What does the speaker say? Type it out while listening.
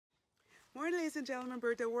Morning, ladies and gentlemen.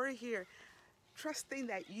 Berdel, we're here, trusting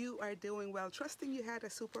that you are doing well, trusting you had a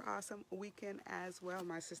super awesome weekend as well,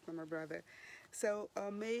 my sister, my brother. So,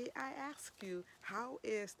 may I ask you, how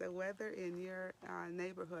is the weather in your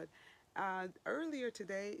neighborhood? Earlier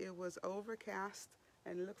today, it was overcast,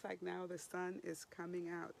 and it looks like now the sun is coming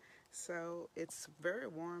out. So it's very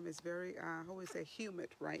warm. It's very, how we say, humid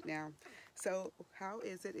right now. So how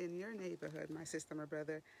is it in your neighborhood, my sister, my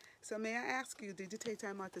brother? So may I ask you, did you take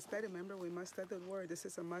time out to study? Remember, we must study the Word. This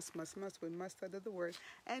is a must, must, must. We must study the Word.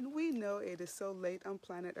 And we know it is so late on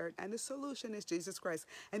planet Earth, and the solution is Jesus Christ.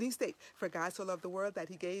 And he states, for God so loved the world that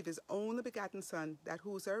he gave his only begotten Son, that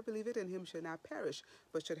whosoever believeth in him should not perish,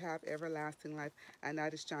 but should have everlasting life. And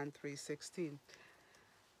that is John 3:16.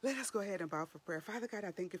 Let us go ahead and bow for prayer. Father God, I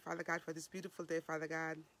thank you, Father God, for this beautiful day, Father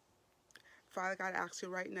God. Father God, I ask you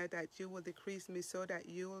right now that you will decrease me so that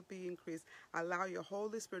you will be increased. Allow your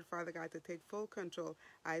Holy Spirit, Father God, to take full control.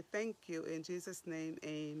 I thank you in Jesus' name,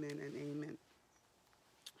 amen and amen.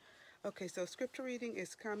 Okay, so scripture reading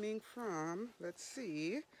is coming from, let's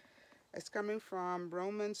see, it's coming from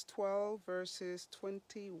Romans 12, verses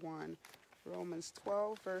 21. Romans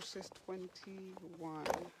 12, verses 21.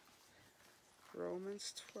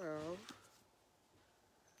 Romans 12.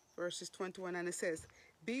 Verses 21, and it says,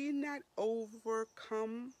 be not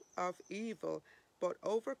overcome of evil, but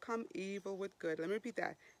overcome evil with good. Let me repeat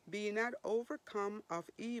that. Be not overcome of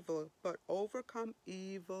evil, but overcome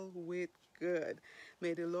evil with good.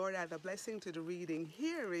 May the Lord add a blessing to the reading,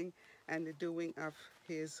 hearing, and the doing of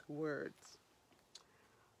his words.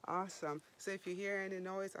 Awesome. So if you hear any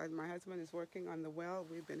noise, my husband is working on the well.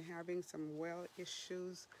 We've been having some well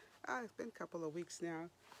issues. It's been a couple of weeks now.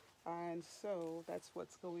 And so that's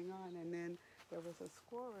what's going on. And then there was a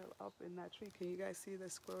squirrel up in that tree. Can you guys see the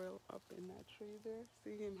squirrel up in that tree there?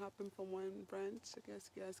 See him hopping from one branch? I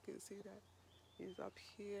guess you guys can see that. He's up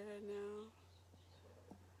here now.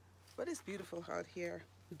 But it's beautiful out here.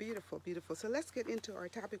 Beautiful, beautiful. So let's get into our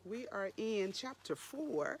topic. We are in chapter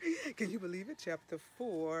 4. Can you believe it? Chapter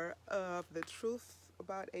 4 of the truth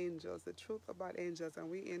about angels. The truth about angels.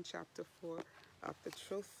 And we in chapter 4 of the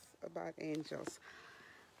truth about angels.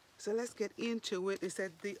 So let's get into it. It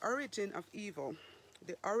said the origin of evil.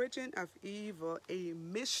 The origin of evil, a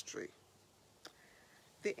mystery.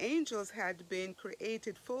 The angels had been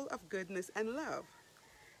created full of goodness and love.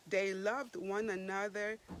 They loved one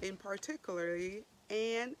another in particularly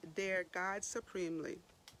and their God supremely.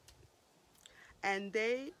 And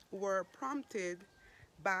they were prompted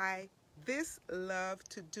by this love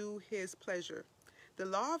to do his pleasure. The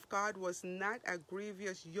law of God was not a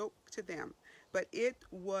grievous yoke to them, but it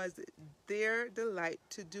was their delight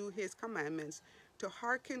to do his commandments, to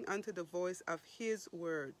hearken unto the voice of his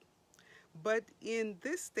word. But in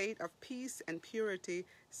this state of peace and purity,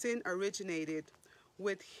 sin originated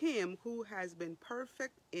with him who has been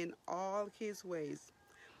perfect in all his ways.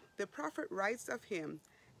 The prophet writes of him,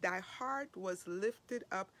 thy heart was lifted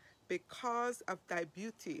up because of thy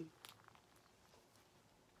beauty.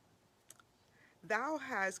 Thou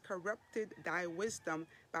hast corrupted thy wisdom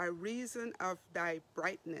by reason of thy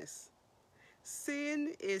brightness.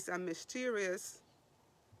 Sin is a mysterious,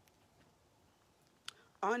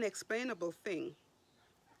 unexplainable thing.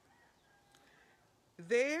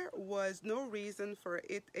 There was no reason for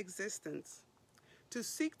its existence. To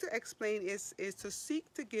seek to explain it is to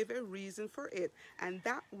seek to give a reason for it, and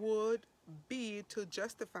that would be to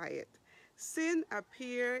justify it. Sin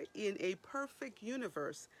appeared in a perfect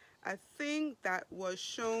universe, a thing that was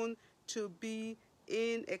shown to be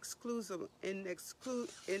inexcusable.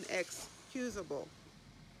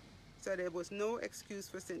 So there was no excuse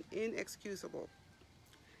for sin, inexcusable.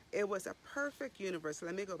 It was a perfect universe.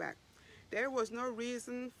 Let me go back. There was no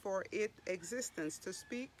reason for its existence. To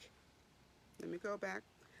speak, let me go back.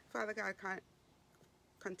 Father God,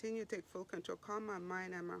 continue to take full control. Calm my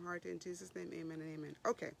mind and my heart in Jesus' name, amen and amen.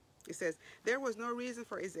 Okay, it says, there was no reason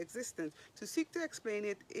for its existence. To seek to explain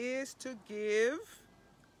it is to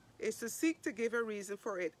seek to give a reason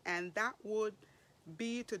for it, and that would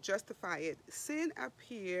be to justify it. Sin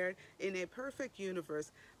appeared in a perfect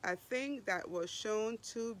universe, a thing that was shown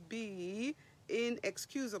to be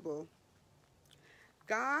inexcusable.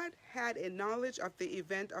 God had a knowledge of the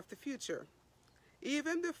event of the future,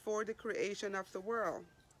 even before the creation of the world.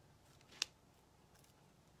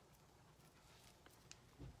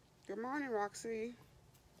 Good morning, Roxy.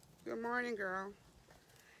 Good morning, girl.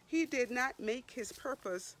 He did not make his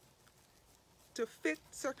purpose to fit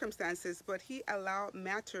circumstances, but he allowed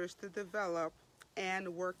matters to develop and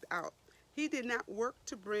worked out. He did not work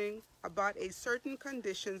to bring about a certain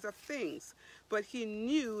conditions of things, but he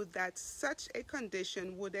knew that such a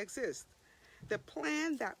condition would exist. The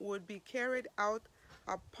plan that would be carried out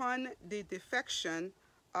upon the defection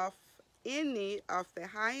of any of the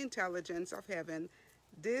high intelligence of heaven,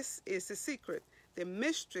 this is the secret, the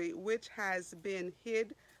mystery which has been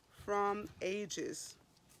hid from ages.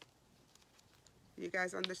 You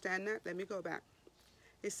guys understand that? Let me go back.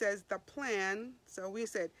 It says the plan, so we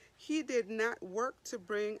said, he did not work to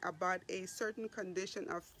bring about a certain condition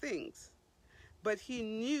of things, but he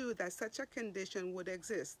knew that such a condition would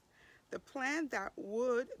exist. The plan that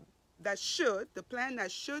should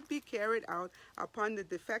be carried out upon the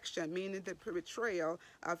defection, meaning the betrayal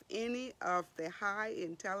of any of the high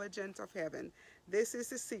intelligence of heaven. This is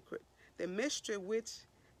the secret, the mystery which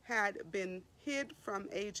had been hid from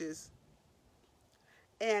ages,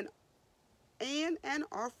 and an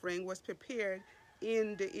offering was prepared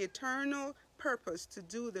in the eternal purpose to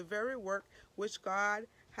do the very work which God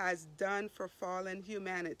has done for fallen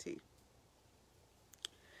humanity.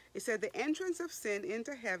 It said the entrance of sin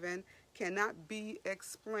into heaven cannot be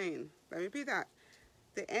explained. Let me repeat that.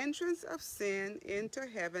 The entrance of sin into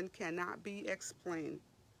heaven cannot be explained.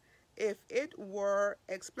 If it were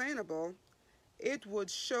explainable, it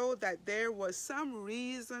would show that there was some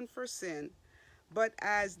reason for sin. But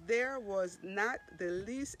as there was not the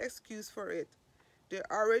least excuse for it, the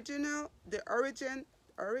origin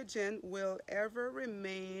will ever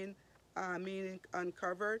remain, meaning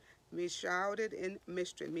uncovered, meaning shrouded in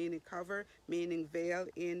mystery, meaning covered, meaning veiled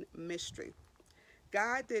in mystery.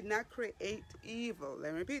 God did not create evil.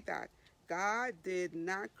 Let me repeat that. God did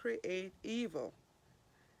not create evil.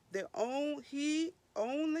 He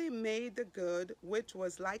only made the good, which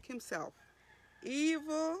was like himself.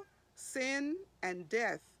 Evil, sin, and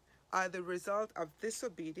death are the result of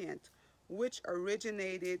disobedience, which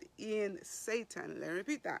originated in Satan. Let me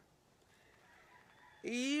repeat that.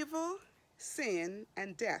 Evil, sin,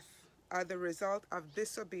 and death are the result of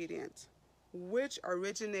disobedience, which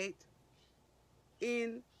originate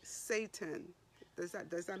in Satan. Does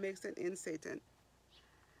that make sense? In Satan.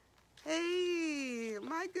 Hey,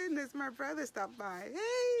 my goodness, my brother stopped by.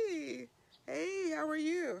 Hey, how are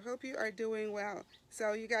you? Hope you are doing well.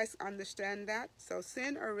 So you guys understand that? So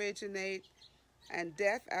sin originate and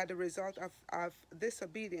death are the result of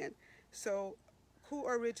disobedience. So who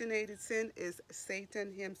originated sin is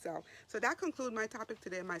Satan himself. So that concludes my topic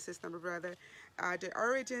today, my sister, my brother, the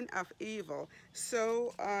origin of evil.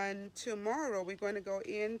 So on tomorrow, we're going to go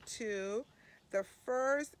into the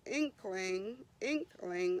first inkling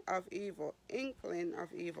of evil,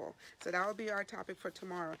 So that will be our topic for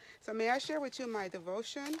tomorrow. So may I share with you my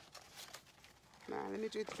devotion? Now, let me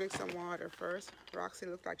just drink some water first. Roxy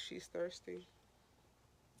looks like she's thirsty.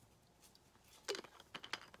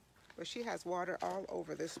 But she has water all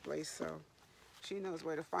over this place, so she knows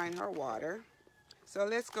where to find her water. So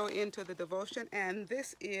let's go into the devotion. And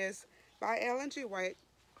this is by Ellen G. White,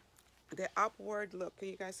 The Upward Look. Can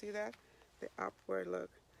you guys see that? The Upward Look.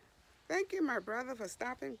 Thank you, my brother, for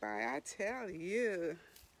stopping by. I tell you,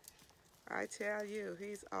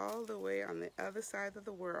 he's all the way on the other side of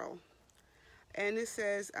the world. And it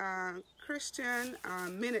says, Christ Minuteman.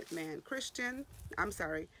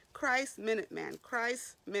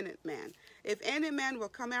 If any man will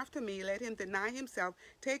come after me, let him deny himself,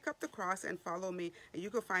 take up the cross, and follow me. And you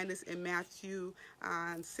can find this in Matthew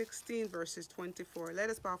 16, verses 24. Let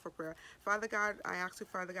us bow for prayer. Father God, I ask you,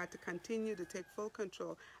 Father God, to continue to take full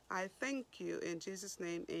control. I thank you in Jesus'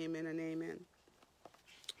 name, amen and amen.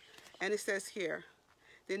 And it says here,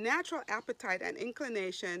 the natural appetite and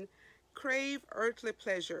inclination crave earthly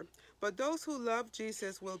pleasure, but those who love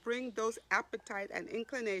Jesus will bring those appetite and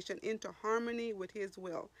inclination into harmony with his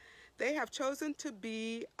will. They have chosen to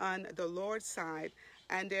be on the Lord's side,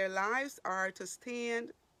 and their lives are to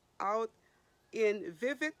stand out in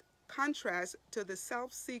vivid contrast to the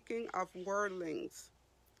self-seeking of worldlings.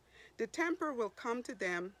 The tempter will come to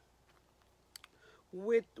them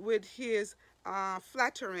with his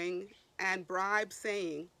flattering and bribe,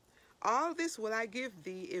 saying, all this will I give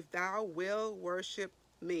thee if thou wilt worship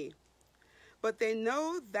me. But they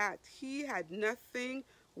know that he had nothing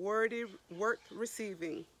worth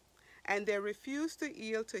receiving, and they refuse to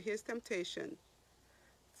yield to his temptation.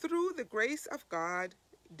 Through the grace of God,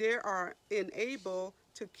 they are enabled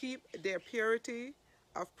to keep their purity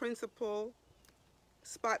of principle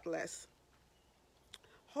spotless.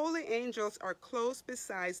 Holy angels are close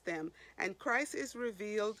beside them, and Christ is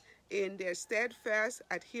revealed in their steadfast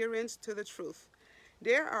adherence to the truth.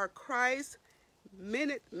 There are Christ's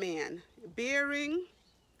Minutemen, bearing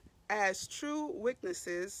as true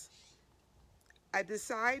witnesses a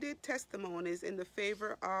decided testimonies in the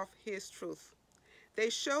favor of his truth. They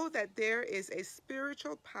show that there is a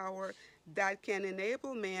spiritual power that can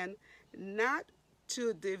enable man not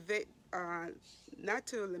to not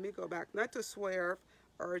to, let me go back, not to swerve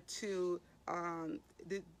or to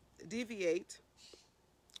de deviate.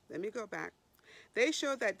 Let me go back. They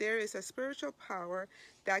show that there is a spiritual power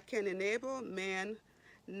that can enable man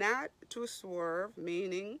not to swerve,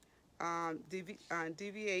 meaning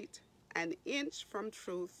deviate an inch from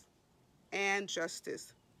truth and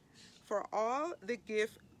justice, for all the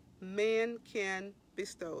gift man can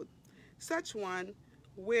bestow. Such one,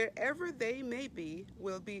 wherever they may be,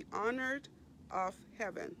 will be honored of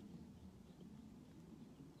heaven,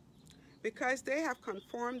 because they have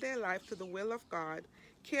conformed their life to the will of God,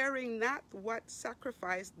 caring not what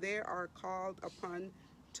sacrifice they are called upon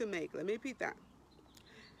to make. Let me repeat that.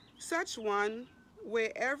 Such one,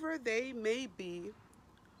 wherever they may be,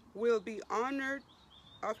 will be honored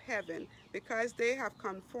of heaven, because they have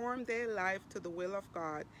conformed their life to the will of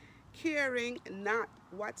God, caring not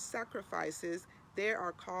what sacrifices they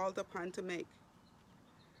are called upon to make.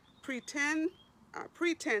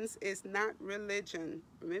 Pretense is not religion.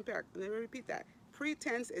 Let me repeat that.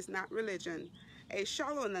 Pretense is not religion. A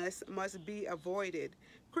shallowness must be avoided.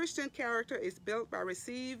 Christian character is built by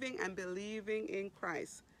receiving and believing in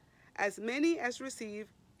Christ. As many as receive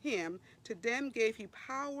him, to them gave he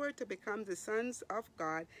power to become the sons of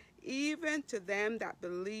God, even to them that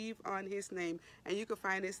believe on his name. And you can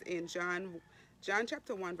find this in John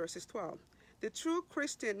chapter 1, verses 12. The true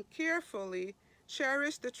Christian carefully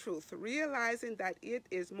cherishes the truth, realizing that it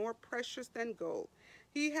is more precious than gold.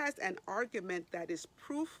 He has an argument that is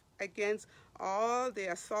proof against all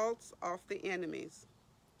the assaults of the enemies.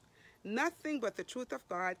 Nothing but the truth of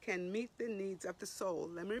God can meet the needs of the soul.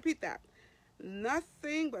 Let me repeat that.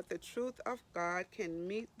 Nothing but the truth of God can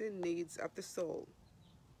meet the needs of the soul.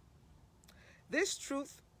 This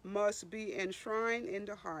truth must be enshrined in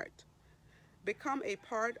the heart, become a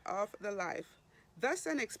part of the life. Thus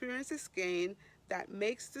an experience is gained that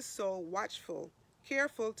makes the soul watchful,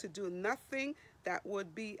 careful to do nothing that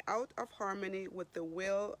would be out of harmony with the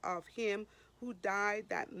will of him who died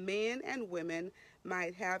that men and women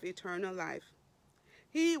might have eternal life.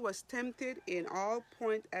 He was tempted in all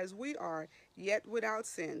points as we are, yet without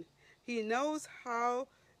sin. He knows how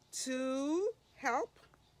to help.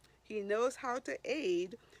 He knows how to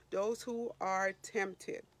aid those who are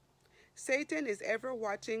tempted. Satan is ever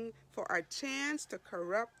watching for a chance to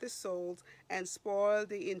corrupt the souls and spoil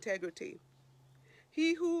the integrity.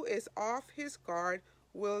 He who is off his guard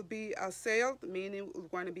will be assailed, meaning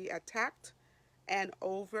going to be attacked and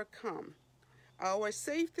overcome. Our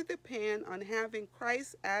safety depends on having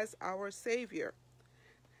Christ as our Savior.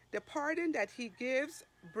 The pardon that he gives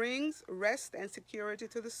brings rest and security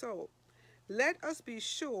to the soul. Let us be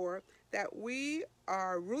sure that we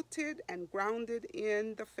are rooted and grounded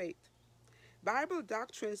in the faith. Bible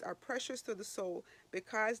doctrines are precious to the soul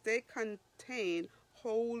because they contain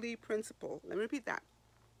holy principles. Let me repeat that.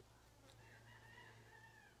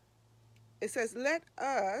 It says, let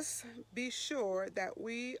us be sure that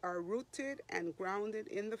we are rooted and grounded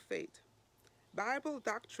in the faith. Bible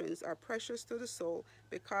doctrines are precious to the soul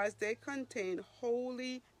because they contain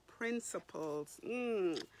holy principles.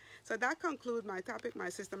 So that concludes my topic, my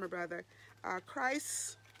sister, my brother.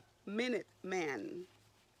 Christ's Minute Man.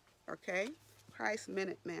 Okay? Christ's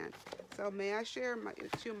Minute Man. So may I share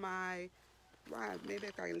with you my, maybe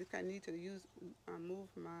I need to move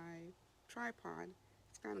my tripod.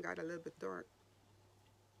 It's kind of got a little bit dark.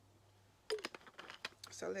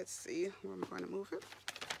 So let's see where I'm going to move it.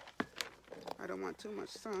 I don't want too much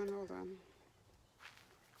sun. Hold on.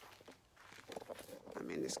 I'm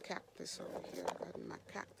in this cactus over here. I got my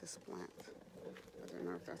cactus plant. I don't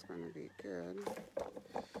know if that's going to be good.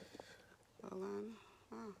 Hold on.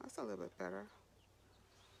 Oh, that's a little bit better.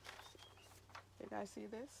 You guys see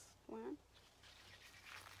this plant?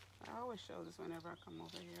 I always show this whenever I come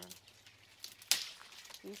over here.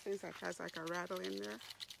 These things has like a rattle in there.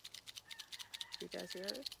 You guys hear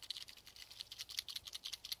it?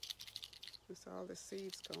 It's all the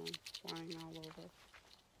seeds going flying all over.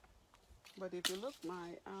 But if you look,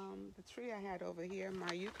 the tree I had over here,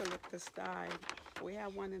 my eucalyptus died. We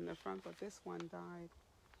had one in the front, but this one died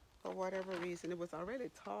for whatever reason. It was already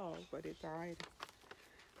tall, but it died.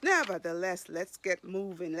 Nevertheless, let's get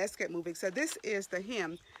moving. Let's get moving. So this is the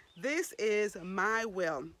hymn. This is my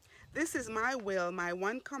will. This is my will, my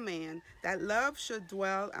one command, that love should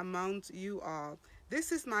dwell amongst you all.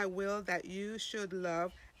 This is my will, that you should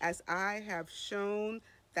love as I have shown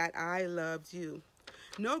that I loved you.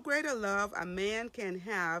 No greater love a man can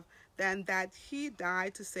have than that he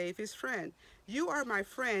died to save his friend. You are my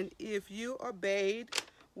friend if you obeyed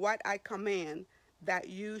what I command that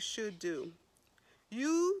you should do.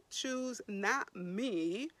 You choose not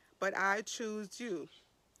me, but I choose you,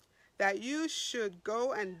 that you should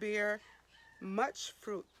go and bear much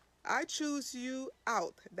fruit. I choose you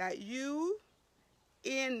out, that you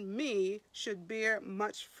in me should bear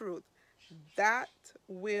much fruit, that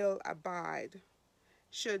will abide.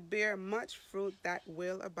 Should bear much fruit that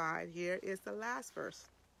will abide. Here is the last verse.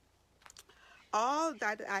 All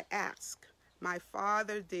that I ask, my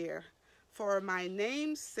Father dear, for my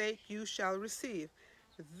name's sake you shall receive.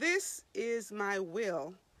 This is my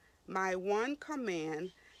will, my one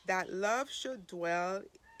command, that love should dwell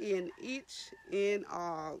in each, in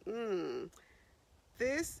all.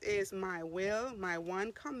 This is my will, my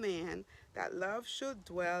one command, that love should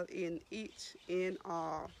dwell in each, in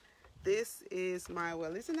all. This is my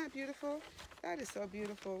will. Isn't that beautiful? That is so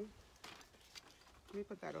beautiful. Let me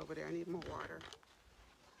put that over there. I need more water.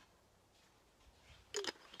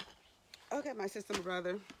 Okay, my sister and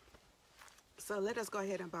brother. So let us go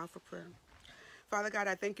ahead and bow for prayer. Father God,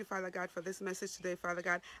 I thank you, Father God, for this message today, Father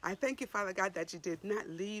God. I thank you, Father God, that you did not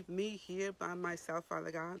leave me here by myself,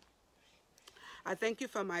 Father God. I thank you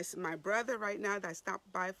for my brother right now that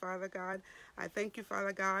stopped by, Father God. I thank you,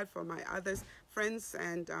 Father God, for my others, friends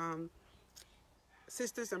and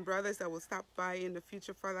sisters and brothers that will stop by in the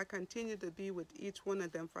future, Father. Continue to be with each one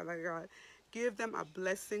of them, Father God. Give them a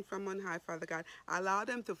blessing from on high, Father God. Allow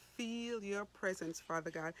them to feel your presence,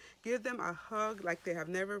 Father God. Give them a hug like they have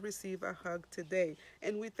never received a hug today.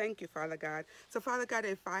 And we thank you, Father God. So, Father God,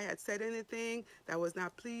 if I had said anything that was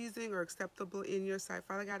not pleasing or acceptable in your sight,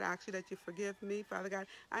 Father God, I ask you that you forgive me, Father God,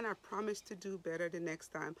 and I promise to do better the next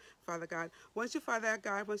time, Father God. Once you, Father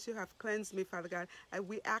God, once you have cleansed me, Father God,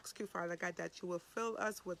 we ask you, Father God, that you will fill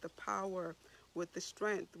us with the power, with the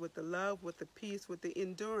strength, with the love, with the peace, with the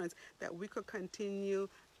endurance, that we could continue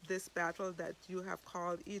this battle that you have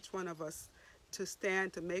called each one of us to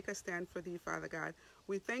stand, to make a stand for thee, Father God.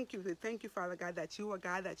 We thank you, Father God, that you are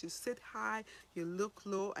God, that you sit high, you look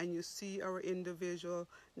low, and you see our individual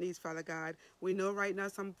needs, Father God. We know right now,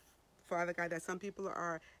 Father God, that some people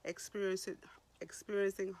are experiencing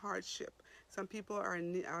hardship. Some people are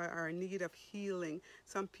in need of healing.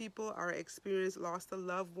 Some people are experiencing lost a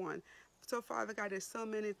loved one. So, Father God, there's so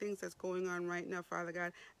many things that's going on right now, Father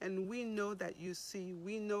God, and we know that you see.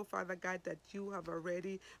 We know, Father God, that you have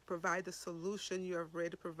already provided the solution. You have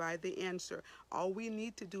already provided the answer. All we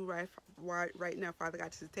need to do right now, Father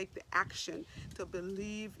God, is to take the action to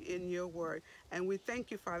believe in your word. And we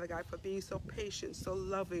thank you, Father God, for being so patient, so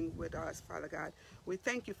loving with us, Father God. We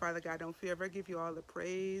thank you, Father God, and we forever give you all the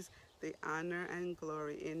praise, the honor, and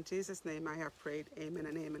glory. In Jesus' name I have prayed. Amen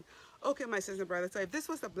and amen. Okay, my sisters and brothers, so if this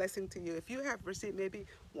was a blessing to you, if you have received maybe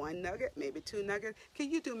one nugget, maybe two nuggets, can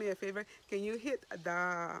you do me a favor? Can you hit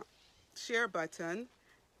the share button?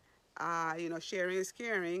 Sharing is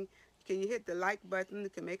caring. Can you hit the like button? You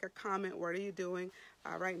can make a comment. What are you doing?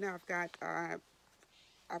 Right now, I've got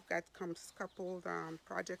couple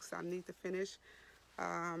projects I need to finish.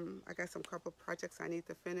 I got some couple projects I need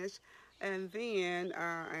to finish. And then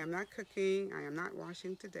I am not cooking. I am not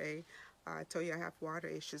washing today. I told you I have water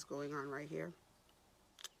issues going on right here.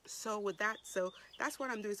 So with that, that's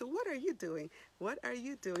what I'm doing. So what are you doing? What are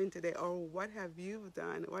you doing today? Or what have you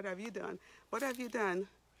done? What have you done? What have you done?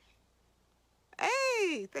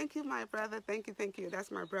 Hey, thank you, my brother. Thank you, thank you.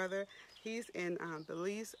 That's my brother. He's in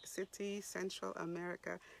Belize City, Central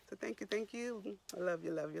America. So thank you, thank you. I love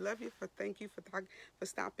you, love you, love you. Thank you for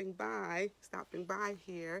stopping by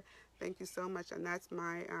here. Thank you so much. And that's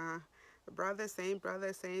my brother, same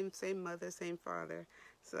mother, same father.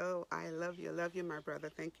 So I love you, my brother.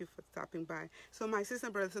 Thank you for stopping by. So my sister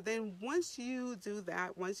and brother, so then once you do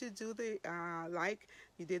that, once you do the like,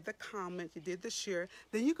 you did the comment, you did the share,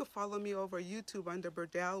 then you can follow me over YouTube under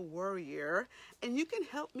Berdel Warrior, and you can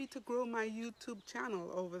help me to grow my YouTube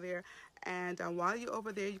channel over there. And while you're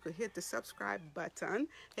over there, you can hit the subscribe button,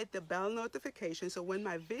 hit the bell notification, so when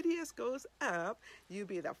my videos goes up, you'll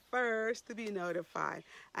be the first to be notified.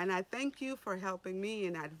 And I thank you for helping me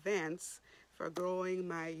in advance for growing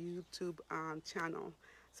my YouTube channel.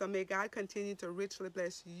 So may God continue to richly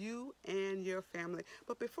bless you and your family.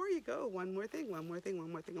 But before you go, one more thing. And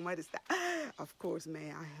what is that? Of course,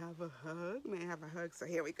 may I have a hug? May I have a hug? So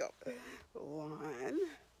here we go. 1,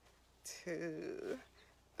 2,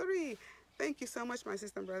 3. Thank you so much, my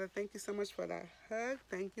sister and brother. Thank you so much for that hug.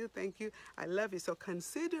 Thank you, thank you. I love you. So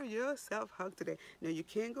consider yourself hugged today. Now, you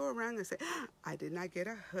can't go around and say, I did not get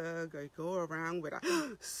a hug, or go around with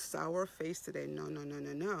a sour face today. No, no, no,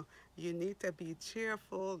 no, no. You need to be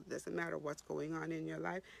cheerful. Doesn't matter what's going on in your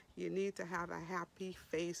life. You need to have a happy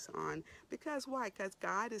face on. Because why? Because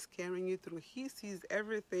God is carrying you through. He sees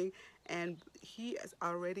everything, and He has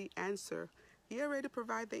already answered He already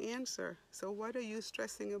provided the answer. So what are you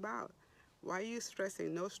stressing about? Why are you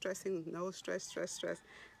stressing? No stressing, no stress.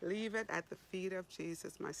 Leave it at the feet of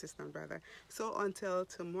Jesus, my sister and brother. So until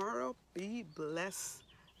tomorrow, be blessed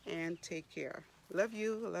and take care. Love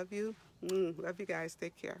you. Love you guys.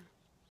 Take care.